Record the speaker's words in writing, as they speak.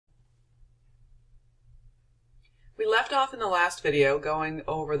left off in the last video going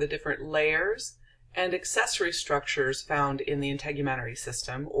over the different layers and accessory structures found in the integumentary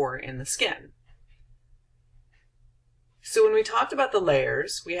system, or in the skin. So when we talked about the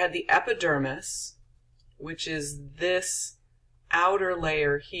layers, we had the epidermis, which is this outer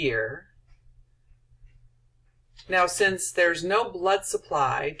layer here. Now, since there's no blood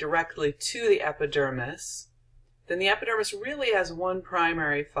supply directly to the epidermis, then the epidermis really has one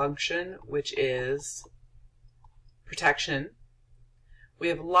primary function, which is protection. We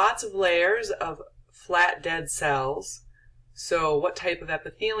have lots of layers of flat dead cells. So what type of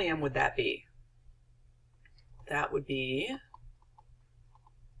epithelium would that be? That would be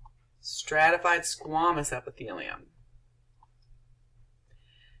stratified squamous epithelium.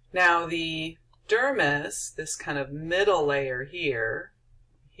 Now the dermis, this kind of middle layer here,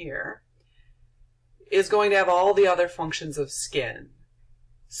 is going to have all the other functions of skin.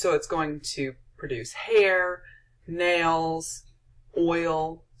 So it's going to produce hair, nails,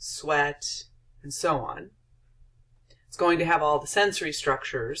 oil, sweat, and so on. It's going to have all the sensory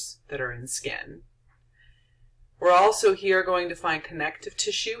structures that are in skin. We're also here going to find connective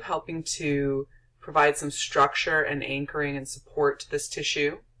tissue, helping to provide some structure and anchoring and support to this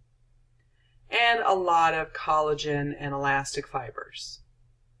tissue, and a lot of collagen and elastic fibers.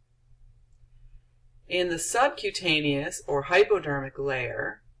 In the subcutaneous or hypodermic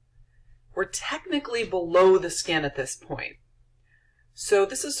layer, we're technically below the skin at this point. So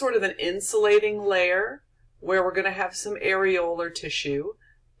this is sort of an insulating layer where we're going to have some areolar tissue,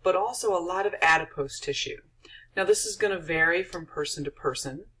 but also a lot of adipose tissue. Now this is going to vary from person to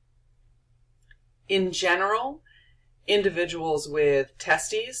person. In general, individuals with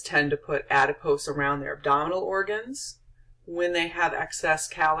testes tend to put adipose around their abdominal organs when they have excess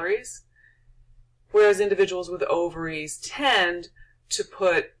calories, whereas individuals with ovaries tend to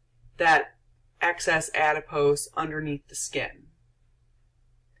put that excess adipose underneath the skin.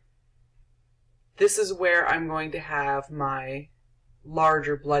 This is where I'm going to have my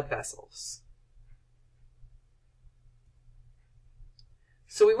larger blood vessels.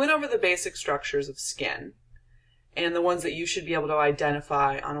 So we went over the basic structures of skin and the ones that you should be able to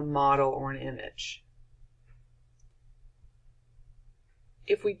identify on a model or an image.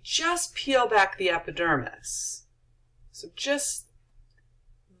 If we just peel back the epidermis, so just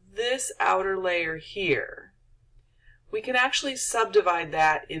this outer layer here, we can actually subdivide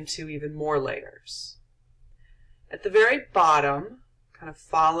that into even more layers. At the very bottom, kind of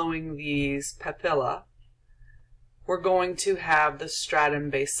following these papilla, we're going to have the stratum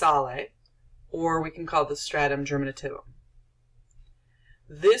basale, or we can call it the stratum germinativum.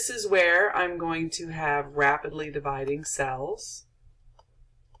 This is where I'm going to have rapidly dividing cells.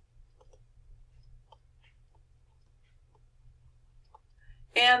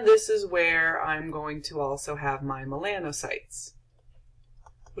 And this is where I'm going to also have my melanocytes,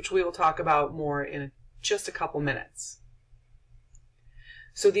 which we will talk about more in just a couple minutes.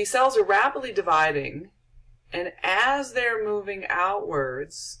 So these cells are rapidly dividing, and as they're moving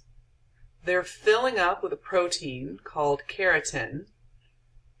outwards, they're filling up with a protein called keratin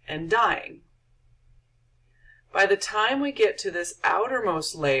and dying. By the time we get to this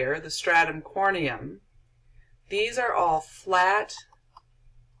outermost layer, the stratum corneum, these are all flat,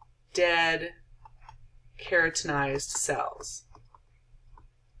 dead, keratinized cells.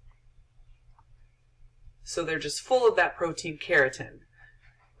 So they're just full of that protein keratin,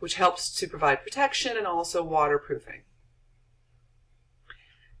 which helps to provide protection and also waterproofing.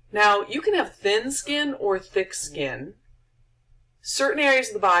 Now, you can have thin skin or thick skin. Certain areas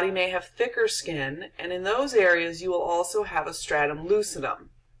of the body may have thicker skin, and in those areas you will also have a stratum lucidum.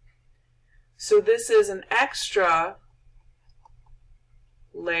 So this is an extra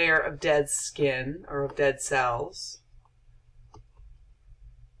layer of dead skin, or of dead cells,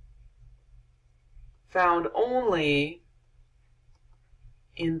 found only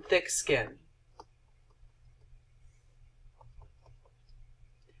in thick skin.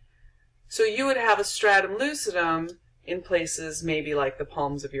 So you would have a stratum lucidum in places maybe like the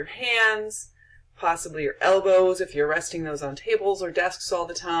palms of your hands, possibly your elbows if you're resting those on tables or desks all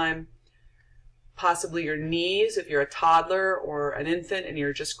the time, possibly your knees if you're a toddler or an infant and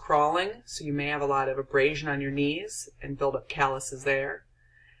you're just crawling, so you may have a lot of abrasion on your knees and build up calluses there,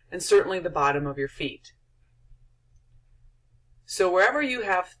 and certainly the bottom of your feet. So wherever you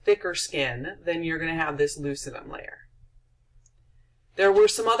have thicker skin, then you're going to have this lucidum layer. There were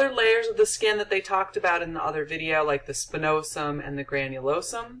some other layers of the skin that they talked about in the other video, like the spinosum and the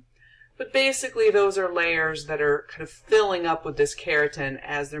granulosum. But basically those are layers that are kind of filling up with this keratin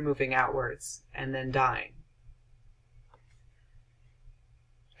as they're moving outwards and then dying.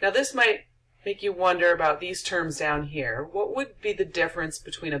 Now this might make you wonder about these terms down here. What would be the difference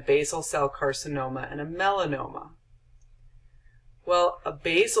between a basal cell carcinoma and a melanoma? Well, a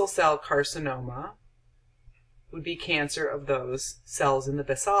basal cell carcinoma would be cancer of those cells in the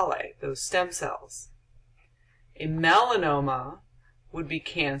basale, those stem cells. A melanoma would be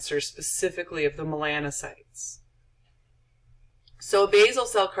cancer specifically of the melanocytes. So a basal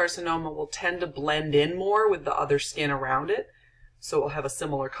cell carcinoma will tend to blend in more with the other skin around it, so it will have a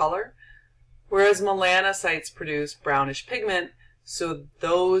similar color, whereas melanocytes produce brownish pigment, so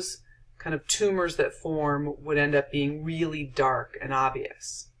those kind of tumors that form would end up being really dark and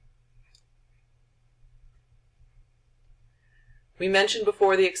obvious. We mentioned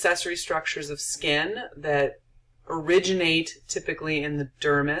before the accessory structures of skin that originate typically in the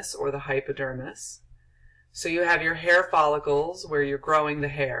dermis or the hypodermis. So you have your hair follicles where you're growing the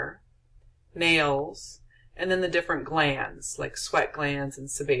hair, nails, and then the different glands like sweat glands and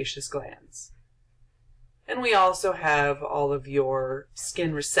sebaceous glands. And we also have all of your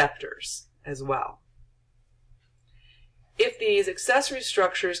skin receptors as well. If these accessory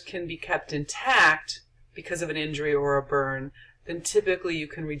structures can be kept intact because of an injury or a burn, then typically you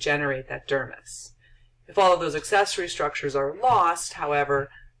can regenerate that dermis. If all of those accessory structures are lost, however,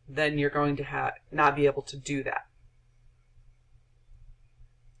 then you're going to not be able to do that.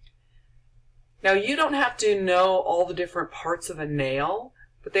 Now, you don't have to know all the different parts of a nail,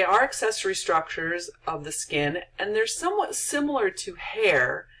 but they are accessory structures of the skin, and they're somewhat similar to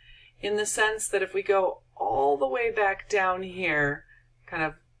hair in the sense that if we go all the way back down here, kind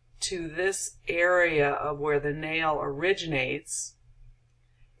of to this area of where the nail originates,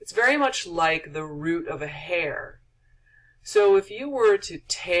 it's very much like the root of a hair. So if you were to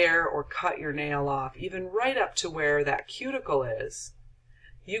tear or cut your nail off, even right up to where that cuticle is,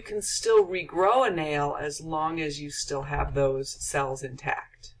 you can still regrow a nail as long as you still have those cells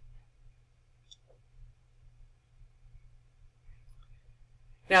intact.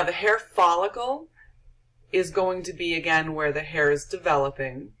 Now the hair follicle is going to be again where the hair is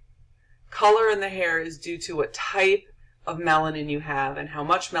developing. Color in the hair is due to what type of melanin you have and how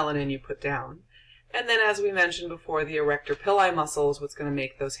much melanin you put down. And then, as we mentioned before, the erector pili muscle is what's going to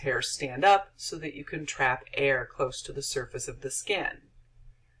make those hairs stand up so that you can trap air close to the surface of the skin.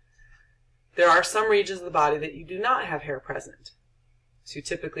 There are some regions of the body that you do not have hair present. So you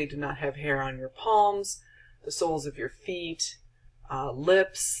typically do not have hair on your palms, the soles of your feet,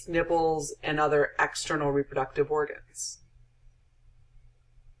 lips, nipples, and other external reproductive organs.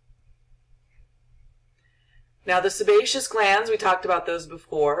 Now the sebaceous glands, we talked about those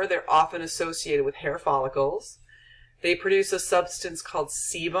before. They're often associated with hair follicles. They produce a substance called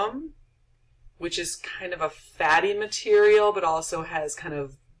sebum, which is kind of a fatty material, but also has kind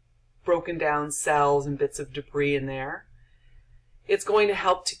of broken down cells and bits of debris in there. It's going to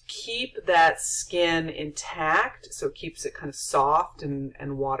help to keep that skin intact, so it keeps it kind of soft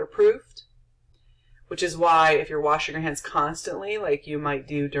and waterproofed, which is why if you're washing your hands constantly, like you might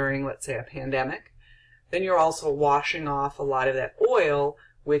do during, let's say, a pandemic, then you're also washing off a lot of that oil,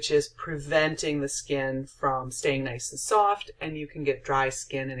 which is preventing the skin from staying nice and soft, and you can get dry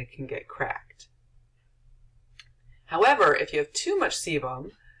skin and it can get cracked. However, if you have too much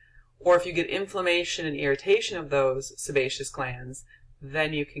sebum, or if you get inflammation and irritation of those sebaceous glands,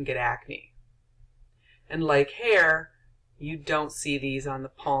 then you can get acne. And like hair, you don't see these on the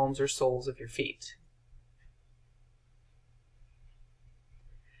palms or soles of your feet.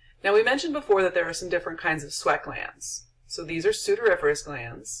 Now we mentioned before that there are some different kinds of sweat glands. So these are sudoriferous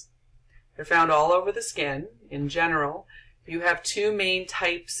glands. They're found all over the skin. In general, you have two main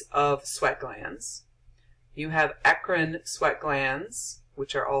types of sweat glands. You have eccrine sweat glands,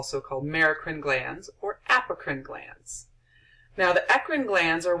 which are also called merocrine glands or apocrine glands. Now the eccrine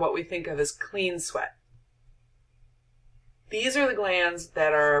glands are what we think of as clean sweat. These are the glands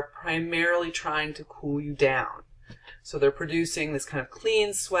that are primarily trying to cool you down. So they're producing this kind of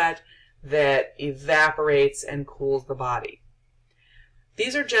clean sweat that evaporates and cools the body.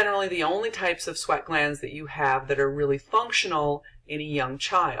 These are generally the only types of sweat glands that you have that are really functional in a young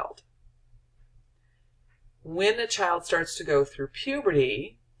child. When a child starts to go through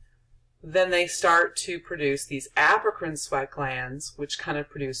puberty, then they start to produce these apocrine sweat glands, which kind of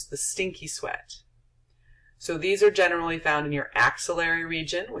produce the stinky sweat. So these are generally found in your axillary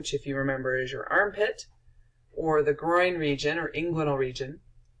region, which if you remember is your armpit, or the groin region or inguinal region.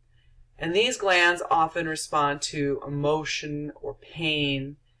 And these glands often respond to emotion or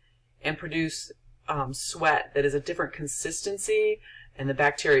pain and produce sweat that is a different consistency, and the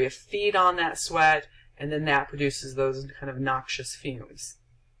bacteria feed on that sweat, and then that produces those kind of noxious fumes.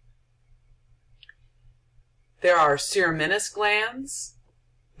 There are ceruminous glands.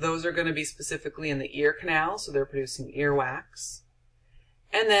 Those are going to be specifically in the ear canal, so they're producing earwax.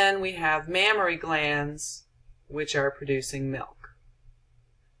 And then we have mammary glands, which are producing milk.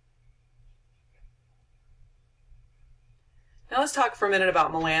 Now let's talk for a minute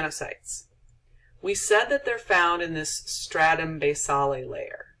about melanocytes. We said that they're found in this stratum basale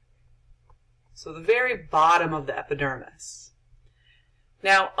layer, so the very bottom of the epidermis.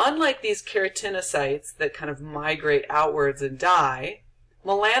 Now, unlike these keratinocytes that kind of migrate outwards and die,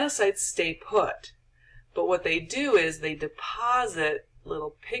 melanocytes stay put. But what they do is they deposit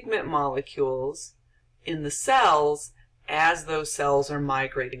little pigment molecules in the cells as those cells are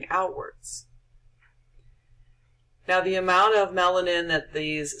migrating outwards. Now, the amount of melanin that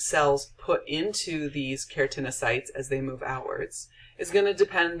these cells put into these keratinocytes as they move outwards is going to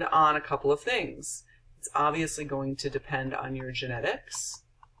depend on a couple of things. It's obviously going to depend on your genetics,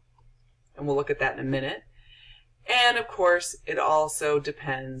 and we'll look at that in a minute. And of course, it also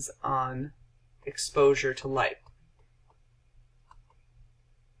depends on exposure to light.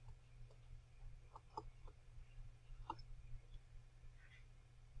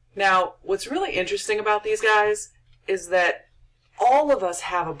 Now, what's really interesting about these guys is that all of us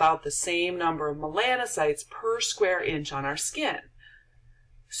have about the same number of melanocytes per square inch on our skin.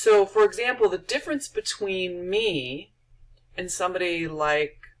 So, for example, the difference between me and somebody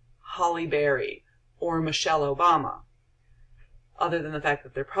like Holly Berry or Michelle Obama, other than the fact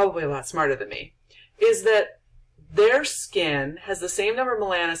that they're probably a lot smarter than me, is that their skin has the same number of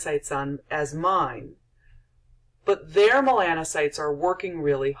melanocytes on as mine, but their melanocytes are working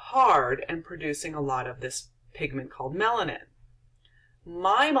really hard and producing a lot of this pigment called melanin.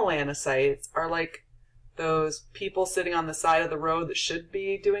 My melanocytes are like those people sitting on the side of the road that should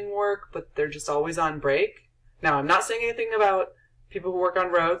be doing work, but they're just always on break. Now, I'm not saying anything about people who work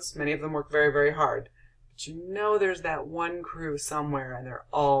on roads. Many of them work very, very hard. But you know there's that one crew somewhere and they're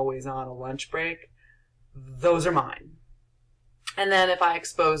always on a lunch break. Those are mine. And then if I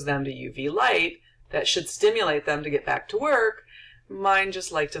expose them to UV light, that should stimulate them to get back to work. Mine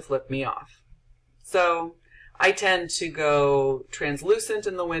just like to flip me off. So I tend to go translucent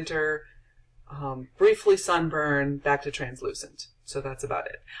in the winter, briefly sunburn, back to translucent. So that's about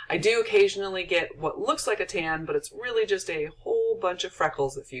it. I do occasionally get what looks like a tan, but it's really just a whole bunch of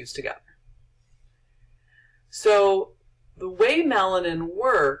freckles that fuse together. So the way melanin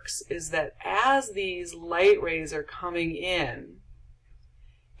works is that as these light rays are coming in,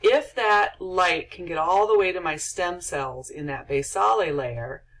 if that light can get all the way to my stem cells in that basale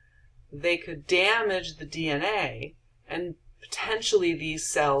layer, they could damage the DNA, and potentially these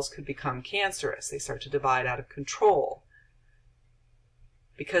cells could become cancerous. They start to divide out of control.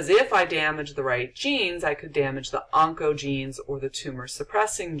 Because if I damage the right genes, I could damage the oncogenes or the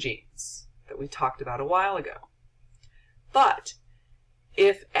tumor-suppressing genes that we talked about a while ago. But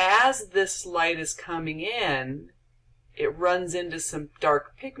if as this light is coming in, it runs into some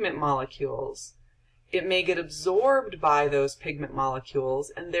dark pigment molecules, it may get absorbed by those pigment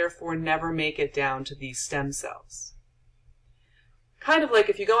molecules and therefore never make it down to these stem cells. Kind of like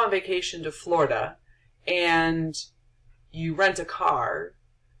if you go on vacation to Florida and you rent a car,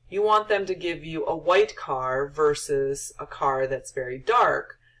 you want them to give you a white car versus a car that's very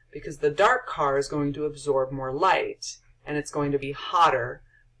dark, because the dark car is going to absorb more light and it's going to be hotter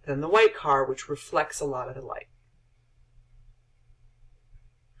than the white car, which reflects a lot of the light.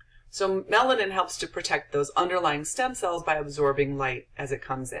 So melanin helps to protect those underlying stem cells by absorbing light as it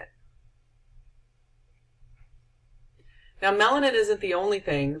comes in. Now, melanin isn't the only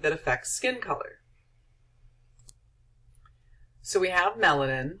thing that affects skin color. So we have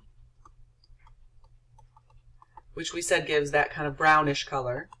melanin, which we said gives that kind of brownish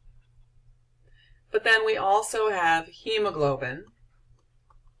color. But then we also have hemoglobin,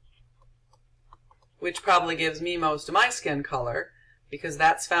 which probably gives me most of my skin color, because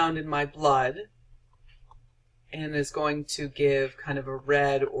that's found in my blood and is going to give kind of a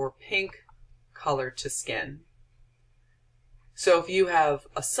red or pink color to skin. So if you have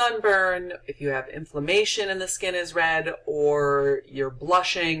a sunburn, if you have inflammation and the skin is red, or you're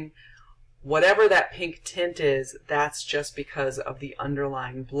blushing, whatever that pink tint is, that's just because of the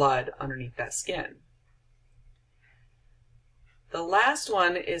underlying blood underneath that skin. The last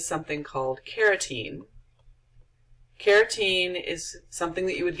one is something called keratin. Keratin is something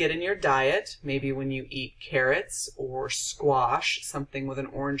that you would get in your diet, maybe when you eat carrots or squash, something with an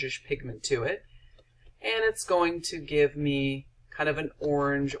orangish pigment to it. And it's going to give me kind of an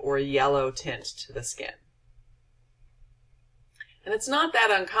orange or yellow tint to the skin. And it's not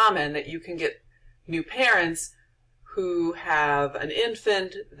that uncommon that you can get new parents who have an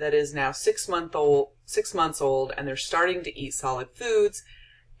infant that is now 6 months old and they're starting to eat solid foods,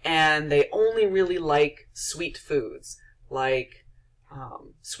 and they only really like sweet foods, like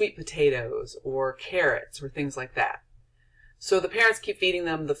sweet potatoes or carrots or things like that. So the parents keep feeding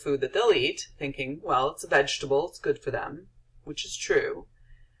them the food that they'll eat, thinking, well, it's a vegetable, it's good for them, which is true.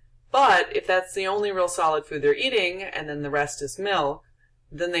 But if that's the only real solid food they're eating, and then the rest is milk,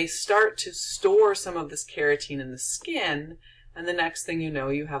 then they start to store some of this carotene in the skin, and the next thing you know,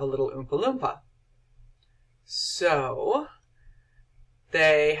 you have a little Oompa Loompa. So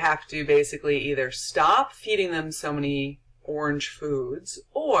they have to basically either stop feeding them so many orange foods,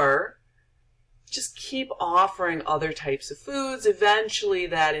 or just keep offering other types of foods. Eventually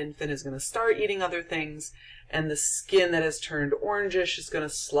that infant is going to start eating other things, and the skin that has turned orangish is going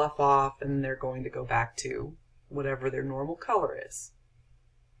to slough off, and they're going to go back to whatever their normal color is.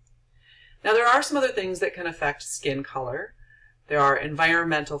 Now there are some other things that can affect skin color. There are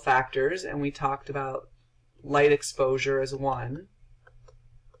environmental factors, and we talked about light exposure as one,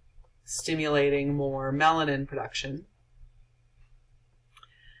 stimulating more melanin production.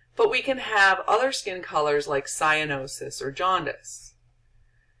 But we can have other skin colors like cyanosis or jaundice.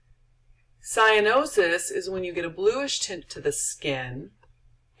 Cyanosis is when you get a bluish tint to the skin,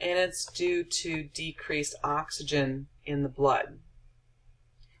 and it's due to decreased oxygen in the blood.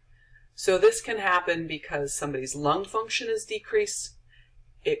 So this can happen because somebody's lung function is decreased.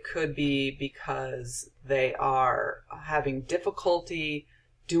 It could be because they are having difficulty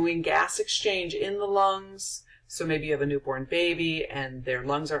doing gas exchange in the lungs. So maybe you have a newborn baby and their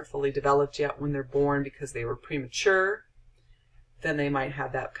lungs aren't fully developed yet when they're born because they were premature. Then they might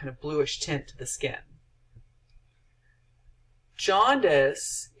have that kind of bluish tint to the skin.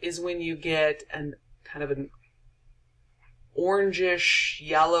 Jaundice is when you get an orangish,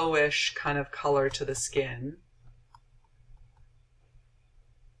 yellowish kind of color to the skin.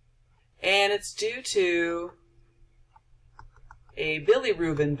 And it's due to a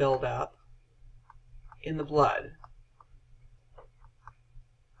bilirubin buildup in the blood.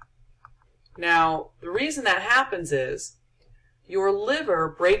 Now, the reason that happens is your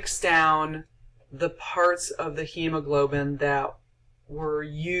liver breaks down the parts of the hemoglobin that were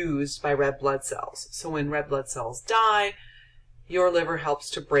used by red blood cells. So when red blood cells die, your liver helps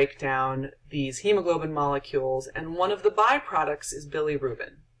to break down these hemoglobin molecules, and one of the byproducts is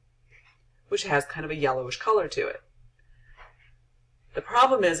bilirubin, which has kind of a yellowish color to it. The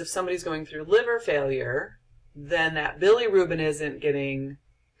problem is if somebody's going through liver failure, then that bilirubin isn't getting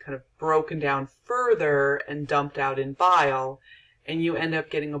kind of broken down further and dumped out in bile, and you end up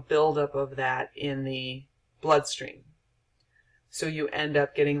getting a buildup of that in the bloodstream. So you end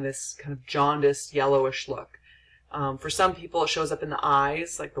up getting this kind of jaundiced, yellowish look. For some people, it shows up in the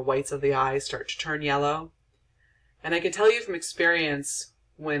eyes, like the whites of the eyes start to turn yellow. And I can tell you from experience,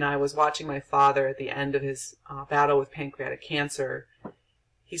 when I was watching my father at the end of his battle with pancreatic cancer,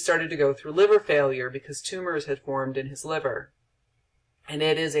 he started to go through liver failure because tumors had formed in his liver. And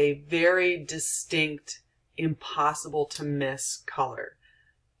it is a very distinct, impossible to miss color.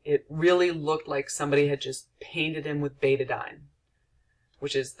 It really looked like somebody had just painted him with betadine,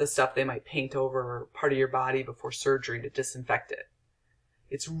 which is the stuff they might paint over part of your body before surgery to disinfect it.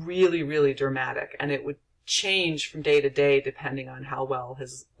 It's really, really dramatic, and it would change from day to day depending on how well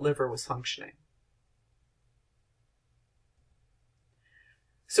his liver was functioning.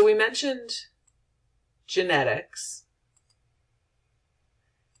 So we mentioned genetics.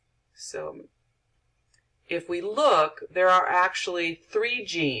 So if we look, there are actually 3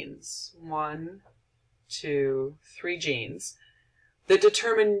 genes, 1, 2, 3 genes, that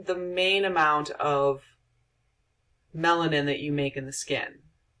determine the main amount of melanin that you make in the skin.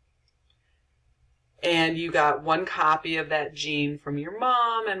 And you got 1 copy of that gene from your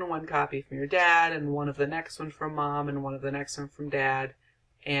mom, and 1 copy from your dad, and 1 of the next one from mom, and 1 of the next one from dad,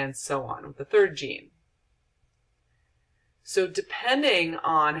 and so on with the 3rd gene. So depending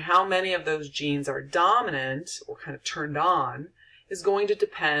on how many of those genes are dominant or kind of turned on is going to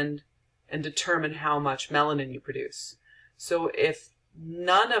depend and determine how much melanin you produce. So if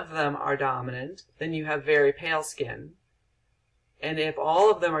none of them are dominant, then you have very pale skin. And if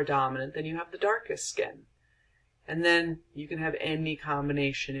all of them are dominant, then you have the darkest skin. And then you can have any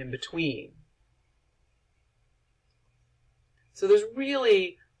combination in between. So there's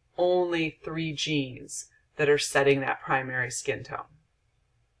really only 3 genes that are setting that primary skin tone.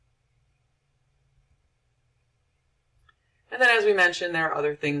 And then, as we mentioned, there are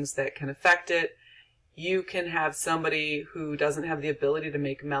other things that can affect it. You can have somebody who doesn't have the ability to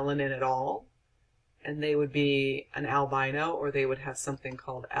make melanin at all, and they would be an albino, or they would have something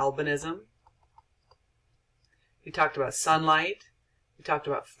called albinism. We talked about sunlight. We talked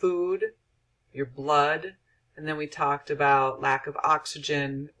about food, your blood, And then we talked about lack of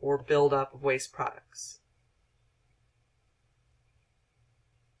oxygen or buildup of waste products.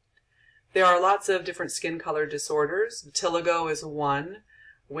 There are lots of different skin color disorders. Vitiligo is one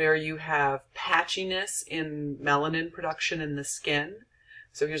where you have patchiness in melanin production in the skin.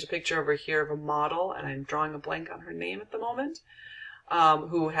 So here's a picture over here of a model, and I'm drawing a blank on her name at the moment,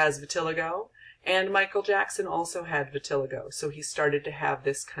 who has vitiligo. And Michael Jackson also had vitiligo, so he started to have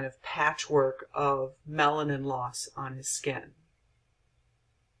this kind of patchwork of melanin loss on his skin.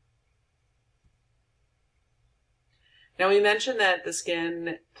 Now we mentioned that the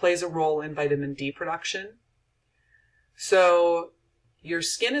skin plays a role in vitamin D production. So your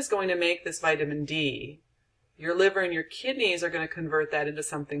skin is going to make this vitamin D. Your liver and your kidneys are going to convert that into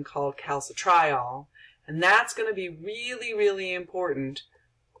something called calcitriol, and that's going to be really, really important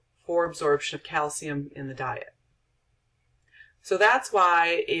for absorption of calcium in the diet. So that's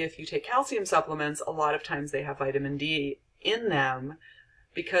why if you take calcium supplements, a lot of times they have vitamin D in them,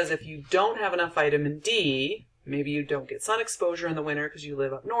 because if you don't have enough vitamin D, maybe you don't get sun exposure in the winter because you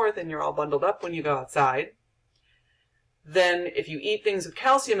live up north and you're all bundled up when you go outside, then if you eat things with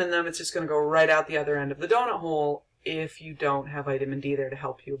calcium in them, it's just going to go right out the other end of the donut hole if you don't have vitamin D there to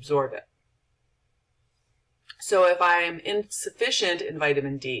help you absorb it. So if I am insufficient in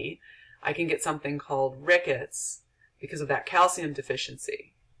vitamin D, I can get something called rickets because of that calcium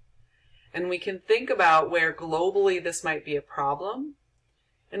deficiency. And we can think about where globally this might be a problem.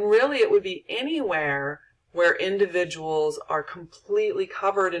 And really it would be anywhere where individuals are completely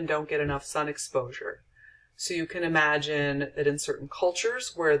covered and don't get enough sun exposure. So you can imagine that in certain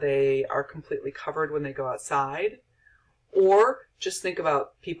cultures where they are completely covered when they go outside, or just think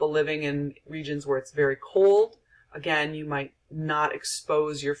about people living in regions where it's very cold. Again, you might not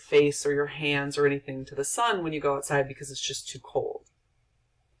expose your face or your hands or anything to the sun when you go outside because it's just too cold.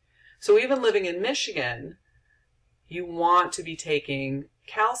 So even living in Michigan, you want to be taking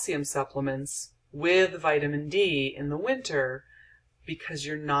calcium supplements with vitamin D in the winter because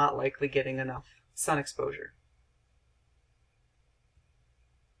you're not likely getting enough sun exposure.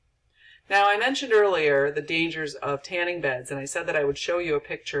 Now, I mentioned earlier the dangers of tanning beds, and I said that I would show you a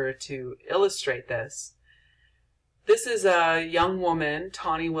picture to illustrate this. This is a young woman,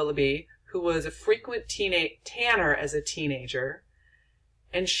 Tawny Willoughby, who was a frequent tanner as a teenager,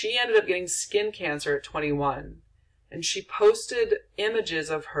 and she ended up getting skin cancer at 21. And she posted images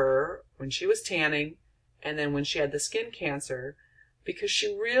of her when she was tanning and then when she had the skin cancer, because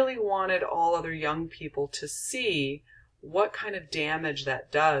she really wanted all other young people to see what kind of damage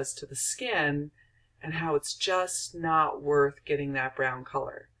that does to the skin and how it's just not worth getting that brown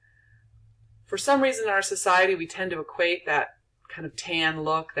color. For some reason in our society, we tend to equate that kind of tan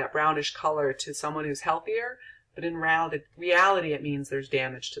look, that brownish color, to someone who's healthier, but in reality it means there's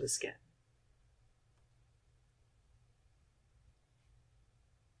damage to the skin.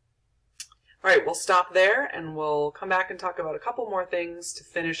 All right, we'll stop there and we'll come back and talk about a couple more things to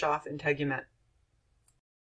finish off Integument.